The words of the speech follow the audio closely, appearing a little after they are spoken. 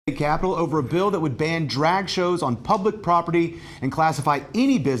Capitol over a bill that would ban drag shows on public property and classify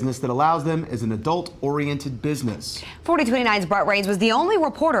any business that allows them as an adult-oriented business. 4029's Brett Rains was the only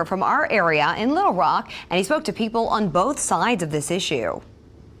reporter from our area in Little Rock, and he spoke to people on both sides of this issue.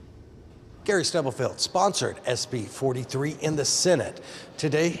 Gary Stubblefield sponsored SB 43 in the Senate.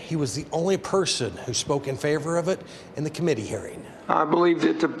 Today, he was the only person who spoke in favor of it in the committee hearing. I believe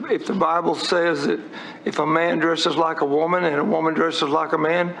that if the Bible says that if a man dresses like a woman and a woman dresses like a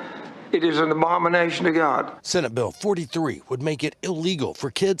man, it is an abomination to God. Senate Bill 43 would make it illegal for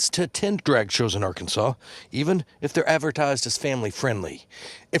kids to attend drag shows in Arkansas, even if they're advertised as family-friendly.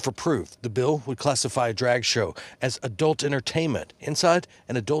 If approved, the bill would classify a drag show as adult entertainment inside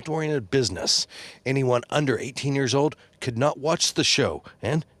an adult-oriented business. Anyone under 18 years old could not watch the show,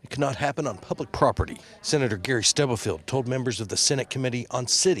 and it could not happen on public property. Senator Gary Stubblefield told members of the Senate Committee on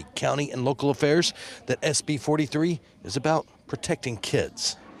City, County, and Local Affairs that SB 43 is about protecting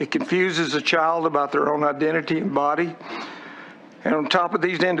kids. It confuses a child about their own identity and body. And on top of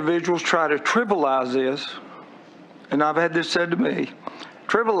these individuals try to trivialize this, and I've had this said to me,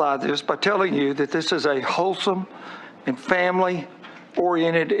 trivialize this by telling you that this is a wholesome and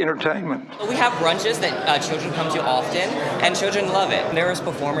family-oriented entertainment. We have brunches that children come to often, and children love it. There's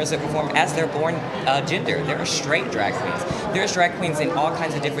performers that perform as their born gender. There are straight drag queens. There's drag queens in all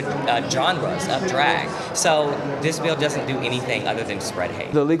kinds of different genres of drag. So this bill doesn't do anything other than spread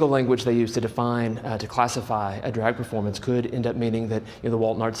hate. The legal language they use to define, to classify a drag performance could end up meaning that the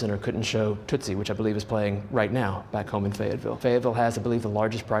Walton Arts Center couldn't show Tootsie, which I believe is playing right now back home in Fayetteville. Fayetteville has, I believe, the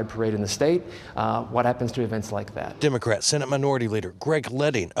largest pride parade in the state. What happens to events like that? Democrat Senate Minority Leader Greg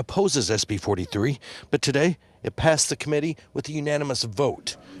Leding opposes SB 43, but today it passed the committee with a unanimous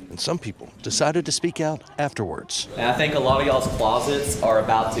vote, and some people decided to speak out afterwards. And I think a lot of y'all's closets are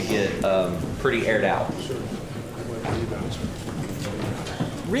about to get pretty aired out.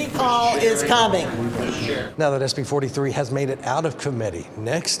 Recall is coming. Now that SB 43 has made it out of committee,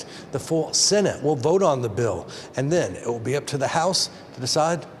 next, the full Senate will vote on the bill, and then it will be up to the House to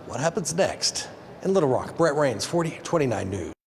decide what happens next. In Little Rock, Brett Rains, 4029 News.